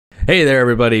Hey there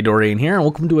everybody, Dorian here, and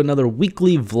welcome to another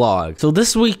weekly vlog. So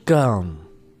this week I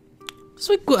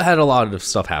had a lot of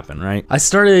stuff happen, right? I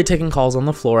started taking calls on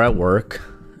the floor at work.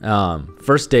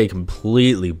 First day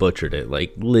completely butchered it,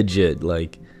 like legit,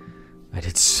 like I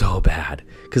did so bad.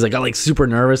 Cause I got like super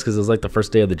nervous cause it was like the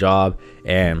first day of the job,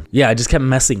 and yeah, I just kept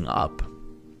messing up.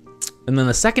 And then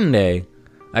the second day,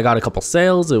 I got a couple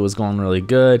sales, it was going really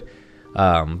good.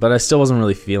 But I still wasn't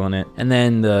really feeling it. And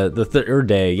then the third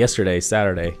day, yesterday,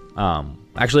 Saturday,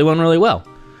 actually went really well.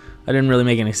 I didn't really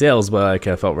make any sales, but like,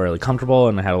 I felt really comfortable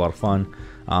and I had a lot of fun.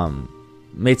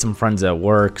 Made some friends at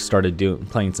work, started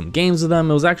playing some games with them.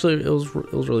 It was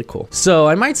really cool. So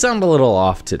I might sound a little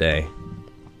off today,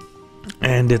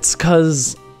 and it's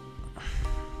cause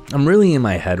I'm really in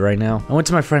my head right now. I went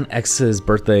to my friend X's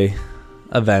birthday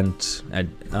event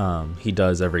he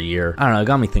does every year. I don't know, it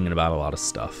got me thinking about a lot of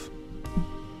stuff.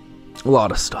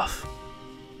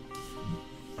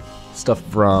 Stuff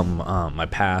from my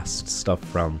past, stuff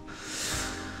from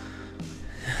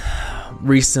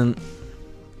recent,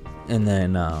 and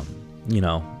then you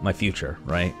know, my future,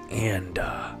 right? And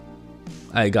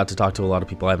I got to talk to a lot of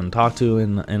people I haven't talked to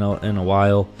in a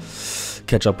while,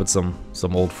 catch up with some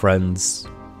old friends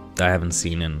that I haven't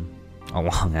seen in a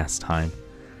long ass time.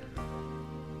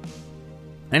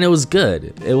 And it was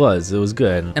good. It was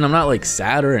good. And I'm not like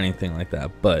sad or anything like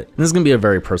that, but this is gonna be a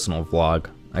very personal vlog,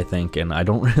 I think, and I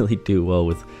don't really do well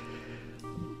with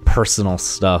personal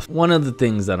stuff. One of the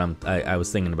things that I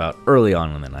was thinking about early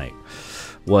on in the night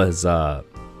was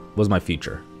my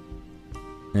future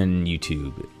and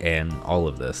YouTube and all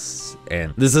of this.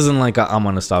 And this isn't like I'm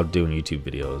gonna stop doing YouTube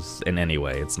videos in any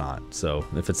way. It's not. So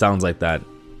if it sounds like that,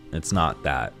 it's not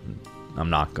that. I'm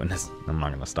not gonna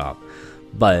stop.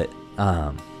 But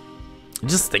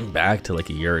just think back to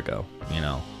like a year ago, you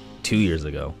know, 2 years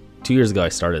ago. 2 years ago I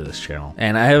started this channel,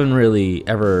 and I haven't really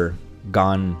ever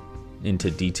gone into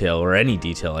detail or any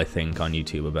detail, I think, on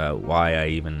YouTube about why I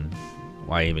even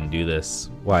do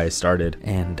this, why I started.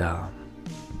 And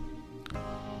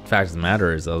fact of the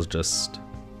matter is I was just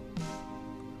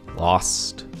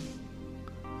lost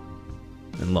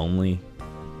and lonely,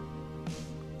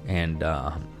 and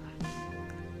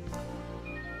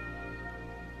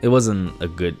it wasn't a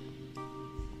good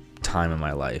time in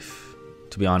my life.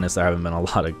 To be honest, there haven't been a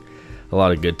lot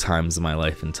of good times in my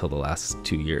life until the last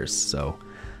 2 years. So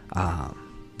I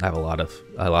have a lot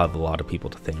of people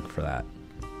to thank for that.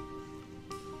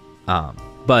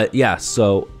 But yeah,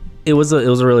 so it was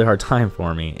a really hard time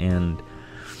for me, and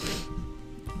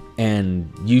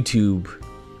YouTube,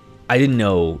 I didn't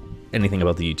know anything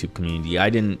about the YouTube community.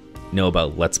 I didn't know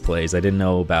about Let's Plays. I didn't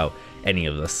know about any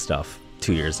of this stuff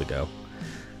 2 years ago.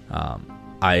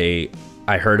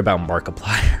 I heard about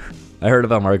Markiplier. I heard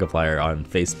about Markiplier on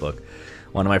Facebook.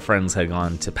 One of my friends had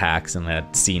gone to PAX and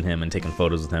had seen him and taken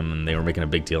photos with him, and they were making a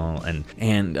big deal.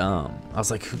 And I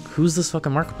was like, who's this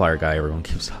fucking Markiplier guy everyone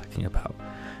keeps talking about?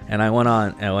 And I went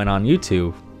on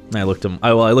YouTube and I looked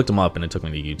him up, and it took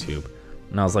me to YouTube.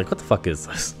 And I was like, what the fuck is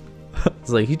this? I was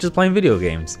like, he's just playing video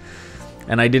games.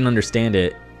 And I didn't understand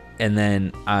it. And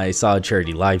then I saw a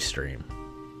charity live stream,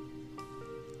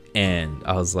 and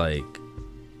I was like,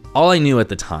 all I knew at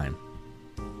the time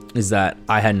is that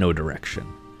I had no direction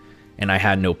and I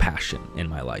had no passion in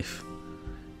my life.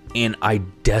 And I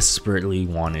desperately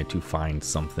wanted to find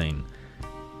something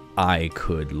I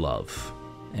could love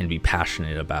and be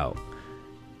passionate about,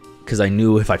 because I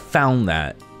knew if I found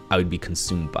that, I would be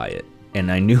consumed by it. And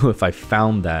I knew if I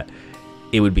found that,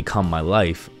 it would become my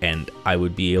life, and I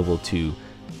would be able to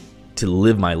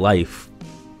live my life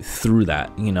through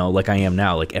that, you know, like I am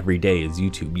now. Like every day is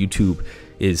YouTube. YouTube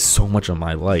is so much of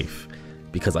my life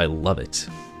because I love it.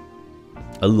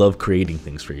 I love creating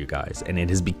things for you guys, and it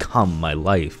has become my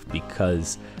life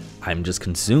because I'm just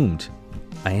consumed.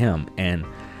 I am. And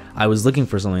I was looking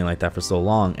for something like that for so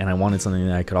long, and I wanted something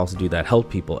that I could also do that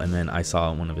helped people. And then I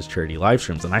saw one of his charity live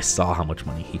streams, and I saw how much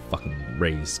money he fucking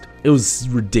raised. It was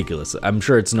ridiculous. I'm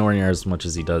sure it's nowhere near as much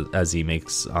as he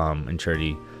makes in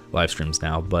charity live streams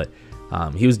now, but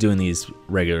he was doing these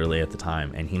regularly at the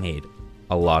time, and he made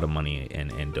a lot of money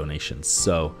in donations.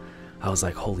 So I was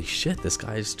like, holy shit, this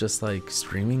guy's just like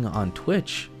streaming on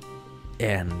Twitch,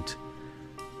 and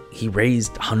he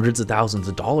raised hundreds of thousands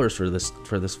of dollars for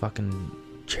this fucking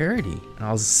charity. And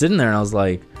I was sitting there and I was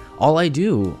like, all I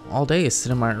do all day is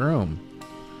sit in my room,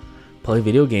 play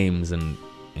video games, and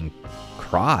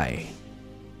cry.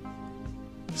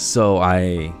 So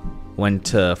I went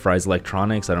to Fry's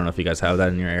Electronics. I don't know if you guys have that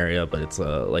in your area, but it's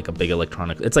like a big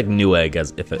electronic. It's like Newegg,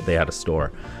 as if they had a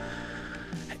store.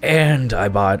 And I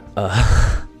bought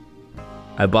a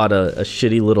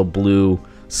shitty little blue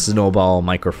Snowball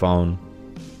microphone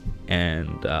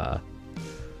and a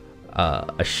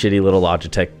shitty little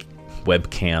Logitech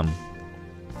webcam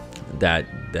that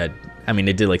I mean,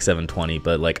 it did like 720,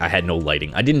 but like I had no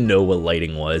lighting. I didn't know what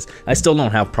lighting was. I still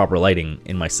don't have proper lighting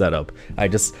in my setup. I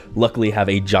just luckily have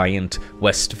a giant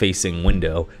west-facing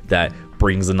window that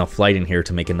brings enough light in here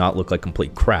to make it not look like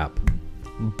complete crap.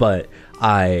 But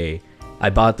I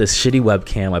bought this shitty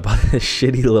webcam. I bought this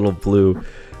shitty little blue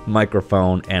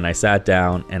microphone, and I sat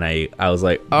down and I was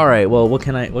like, all right, well, what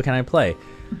can I play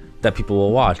that people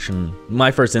will watch? And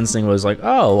my first instinct was like,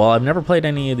 oh, well, I've never played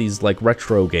any of these like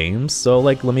retro games, so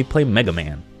like let me play Mega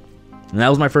Man. And that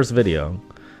was my first video.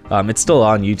 It's still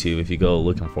on YouTube if you go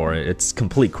looking for it. It's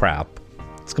complete crap.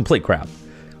 It's complete crap.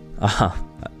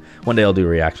 One day I'll do a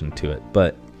reaction to it.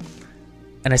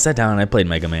 And I sat down and I played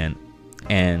Mega Man,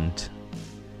 and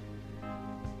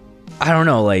I don't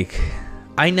know, like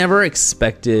I never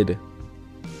expected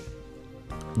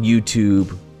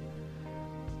YouTube,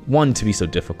 one, to be so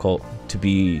difficult, to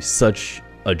be such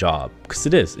a job, because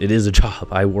it is a job.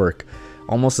 I work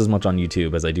almost as much on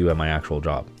YouTube as I do at my actual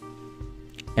job.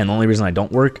 And the only reason I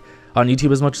don't work on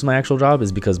YouTube as much as my actual job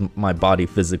is because my body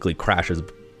physically crashes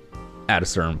at a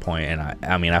certain point, and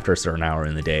I mean after a certain hour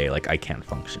in the day, like I can't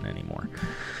function anymore.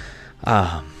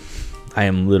 I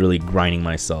am literally grinding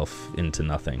myself into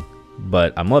nothing,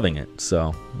 but I'm loving it,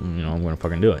 so you know I'm gonna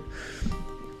fucking do it.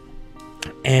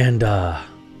 And I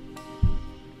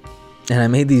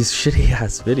made these shitty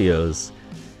ass videos,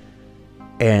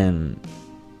 and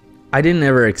I didn't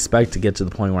ever expect to get to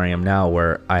the point where I am now,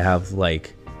 where I have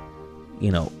like,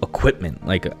 you know, equipment.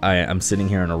 Like I'm sitting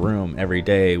here in a room every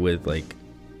day with like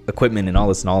equipment and all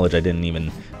this knowledge I didn't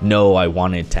even know I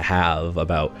wanted to have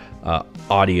about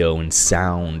audio and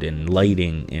sound and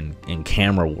lighting and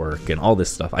camera work and all this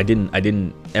stuff. I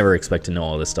didn't ever expect to know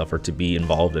all this stuff or to be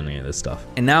involved in any of this stuff.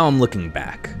 And now I'm looking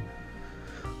back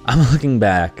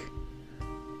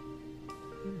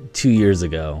 2 years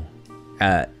ago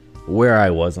at where I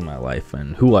was in my life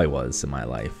and who I was in my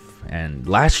life. And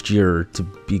last year, to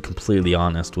be completely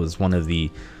honest, was one of the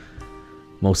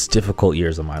most difficult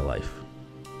years of my life.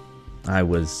 I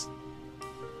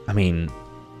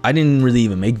didn't really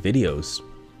even make videos.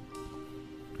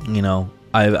 You know,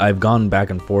 I've gone back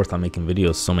and forth on making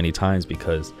videos so many times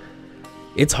because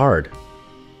it's hard.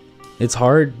 It's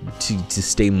hard to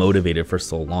stay motivated for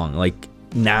so long. Like,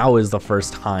 now is the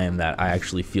first time that I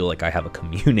actually feel like I have a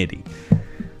community.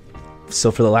 So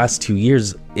for the last 2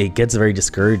 years, it gets very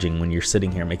discouraging when you're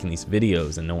sitting here making these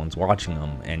videos and no one's watching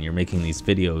them, and you're making these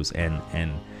videos and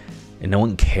no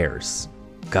one cares.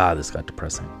 God, this got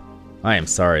depressing. I am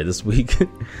sorry. This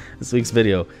week's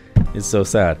video is so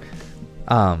sad.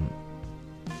 I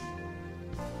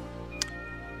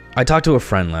talked to a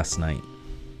friend last night.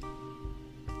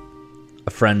 A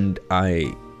friend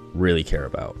I really care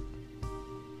about,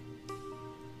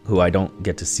 who I don't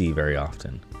get to see very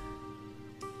often.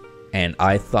 And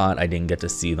I thought I didn't get to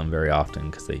see them very often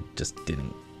because they just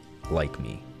didn't like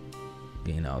me.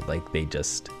 You know, like they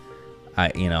just, I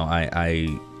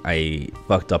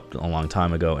fucked up a long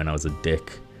time ago, and I was a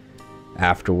dick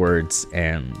afterwards,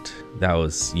 and that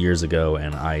was years ago,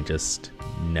 and I just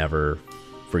never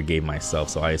forgave myself.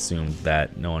 So I assumed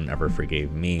that no one ever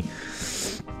forgave me.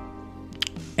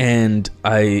 And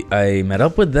I met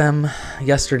up with them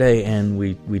yesterday, and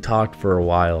we talked for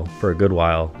a good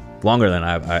while, longer than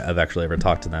I've actually ever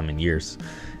talked to them in years,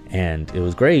 and it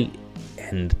was great.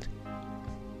 And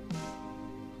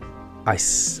I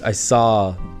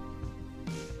saw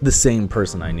the same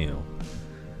person I knew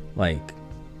like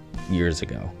years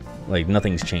ago. Like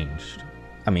nothing's changed.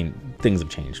 I mean, things have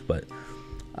changed, but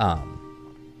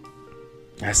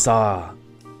I saw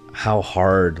how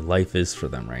hard life is for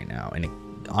them right now, and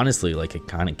honestly, like it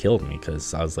kind of killed me,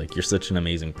 because I was like, you're such an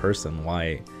amazing person,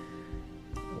 why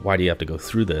do you have to go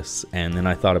through this? And then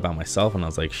I thought about myself, and I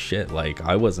was like, shit, like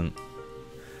I wasn't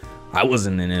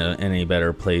in a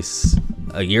better place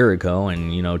a year ago,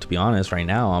 and you know, to be honest, right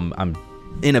now I'm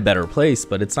in a better place,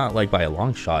 but it's not like by a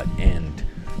long shot. And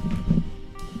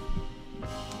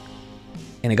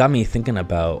it got me thinking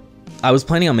about, I was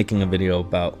planning on making a video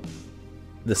about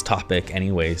this topic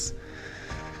anyways.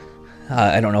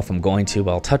 I don't know if I'm going to,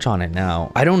 but I'll touch on it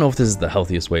now. I don't know if this is the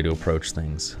healthiest way to approach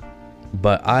things,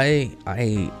 but I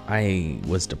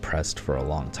was depressed for a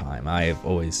long time. I've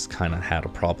always kind of had a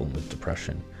problem with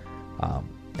depression,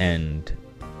 and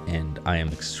I am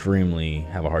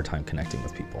have a hard time connecting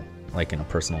with people, like in a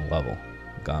personal level,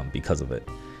 because of it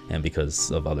and because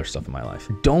of other stuff in my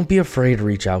life. Don't be afraid to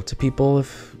reach out to people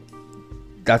if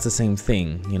that's the same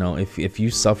thing. You know, if you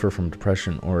suffer from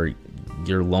depression, or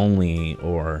you're lonely,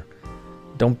 or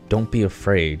don't be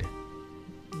afraid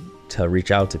to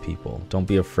reach out to people. Don't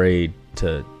be afraid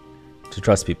to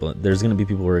trust people. There's gonna be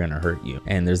people who are gonna hurt you,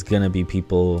 and there's gonna be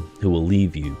people who will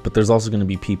leave you, but there's also gonna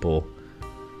be people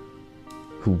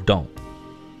who don't.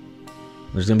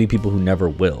 There's gonna be people who never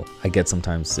will. I get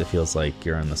sometimes it feels like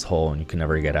you're in this hole and you can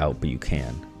never get out, but you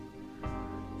can.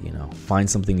 You know, find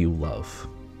something you love.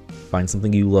 Find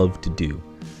something you love to do.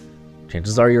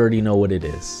 Chances are you already know what it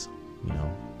is. You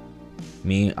know,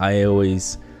 me, I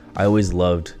always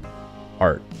loved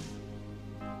art,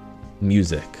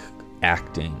 music,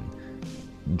 acting,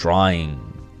 drawing,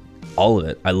 all of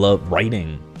it. I love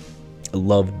writing. I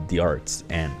loved the arts,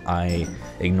 and I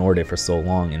ignored it for so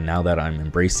long, and now that I'm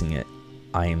embracing it,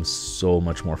 I am so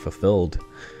much more fulfilled.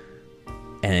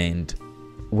 And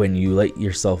when you let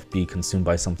yourself be consumed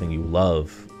by something you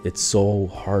love, it's so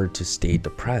hard to stay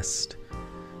depressed.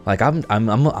 Like I'm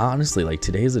honestly, like,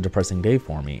 today is a depressing day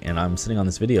for me, and I'm sitting on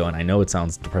this video and I know it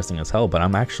sounds depressing as hell, but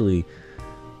I'm actually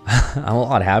I'm a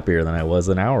lot happier than I was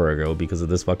an hour ago because of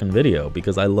this fucking video,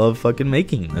 because I love fucking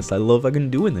making this. I love fucking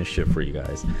doing this shit for you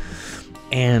guys.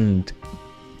 And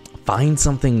find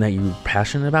something that you're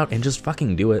passionate about and just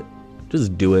fucking do it.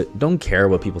 Just do it. Don't care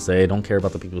what people say. Don't care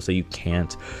about the people who say you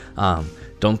can't.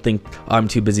 Don't think, oh, I'm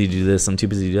too busy to do this, I'm too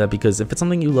busy to do that, because if it's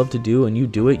something you love to do and you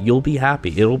do it, you'll be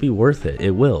happy. It'll be worth it.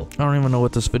 It will. I don't even know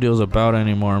what this video is about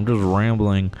anymore. I'm just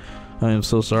rambling. I am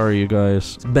so sorry, you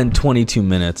guys. It's been 22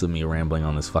 minutes of me rambling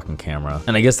on this fucking camera.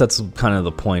 And I guess that's kind of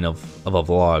the point of a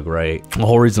vlog, right? The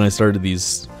whole reason I started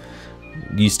these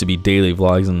used to be daily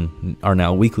vlogs and are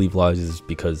now weekly vlogs is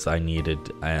because I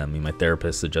mean, my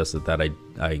therapist suggested that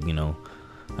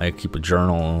I keep a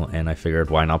journal, and I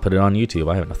figured, why not put it on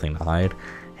YouTube? I have nothing to hide.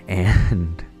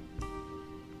 And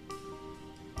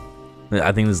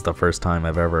I think this is the first time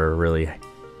I've ever really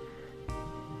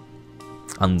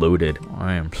unloaded.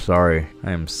 I am sorry.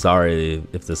 I am sorry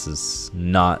if this is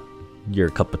not your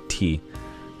cup of tea.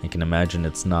 I can imagine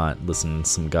it's not, listening to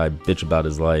some guy bitch about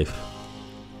his life.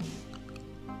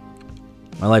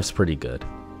 My life's pretty good.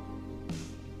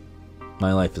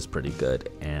 My life is pretty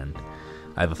good, and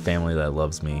I have a family that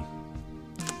loves me.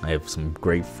 I have some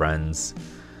great friends.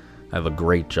 I have a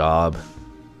great job,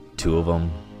 2 of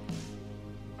them.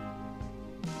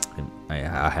 And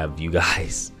I have you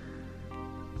guys.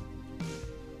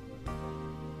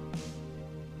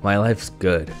 My life's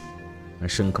good. I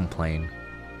shouldn't complain.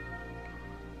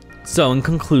 So, in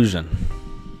conclusion,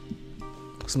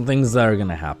 some things that are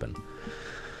gonna happen.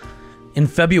 In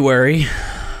February,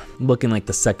 looking like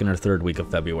the 2nd or 3rd week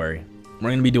of February, we're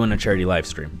gonna be doing a charity live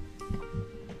stream.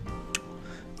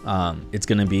 It's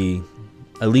gonna be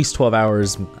at least 12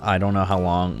 hours. I don't know how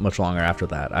long, much longer after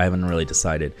that. I haven't really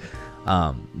decided.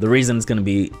 The reason it's gonna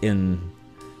be in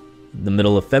the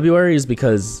middle of February is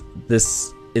because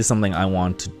this is something I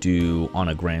want to do on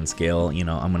a grand scale. You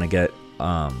know, I'm gonna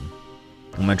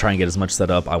try and get as much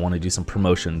set up. I want to do some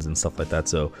promotions and stuff like that.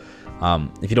 So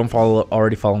if you don't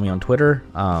already follow me on Twitter,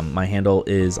 my handle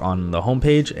is on the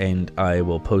homepage, and I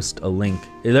will post a link.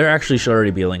 There actually should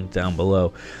already be a link down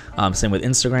below. Same with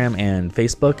Instagram and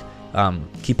Facebook.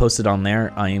 Keep posted on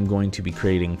there. I am going to be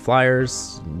creating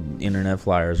flyers, internet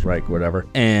flyers, right, whatever,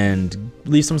 and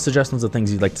leave some suggestions of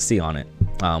things you'd like to see on it.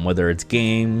 Whether it's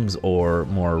games or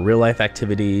more real life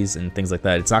activities and things like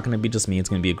that. It's not going to be just me. It's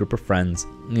going to be a group of friends,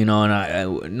 you know,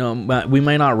 and we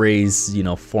might not raise, you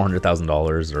know,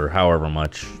 $400,000 or however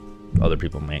much other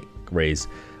people may raise.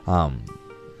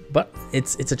 But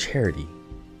it's a charity.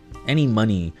 Any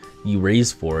money you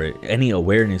raise for it, any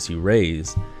awareness you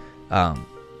raise,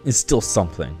 is still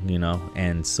something, you know.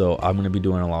 And so I'm going to be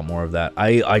doing a lot more of that.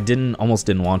 I almost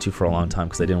didn't want to for a long time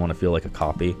because I didn't want to feel like a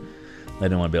copy. I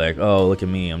didn't want to be like, oh, look at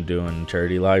me, I'm doing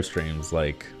charity live streams,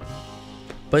 like,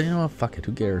 but you know what, fuck it,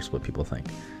 who cares what people think?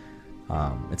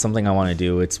 It's something I want to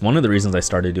do. It's one of the reasons I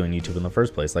started doing YouTube in the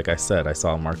first place. Like I said, I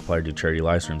saw Markiplier do charity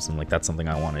live streams, and like, that's something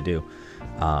I want to do.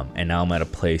 And now I'm at a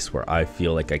place where I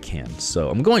feel like I can,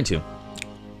 so I'm going to.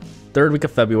 3rd week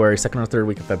of February, 2nd or 3rd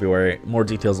week of February. More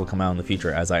details will come out in the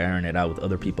future as I iron it out with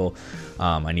other people.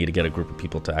 I need to get a group of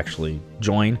people to actually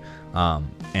join,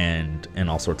 and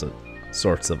all sorts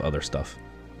of other stuff.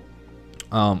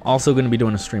 Also going to be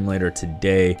doing a stream later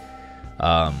today,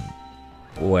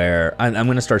 where I'm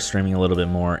going to start streaming a little bit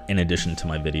more in addition to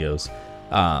my videos.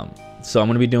 So I'm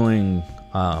going to be doing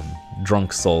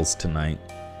Drunk Souls tonight.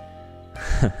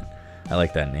 I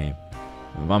like that name.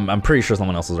 I'm pretty sure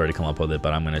someone else has already come up with it,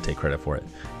 but I'm going to take credit for it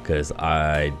because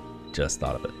I just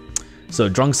thought of it. So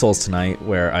Drunk Souls tonight,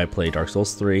 where I play Dark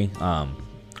Souls 3,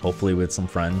 hopefully with some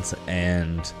friends,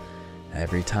 and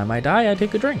every time I die, I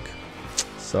take a drink.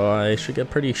 So I should get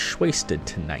pretty wasted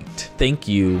tonight. Thank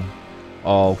you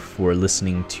all for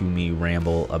listening to me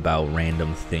ramble about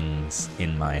random things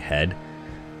in my head.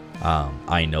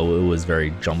 I know it was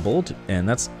very jumbled, and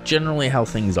that's generally how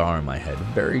things are in my head,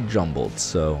 very jumbled.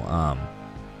 So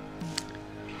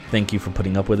thank you for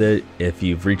putting up with it. If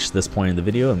you've reached this point in the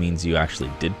video, it means you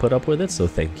actually did put up with it, so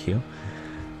thank you.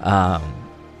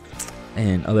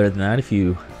 And other than that, if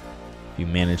you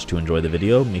managed to enjoy the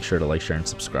video, make sure to like, share, and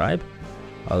subscribe.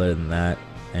 Other than that,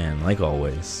 and like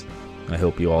always, I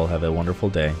hope you all have a wonderful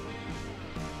day.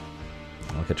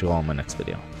 I'll catch you all in my next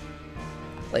video.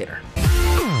 Later.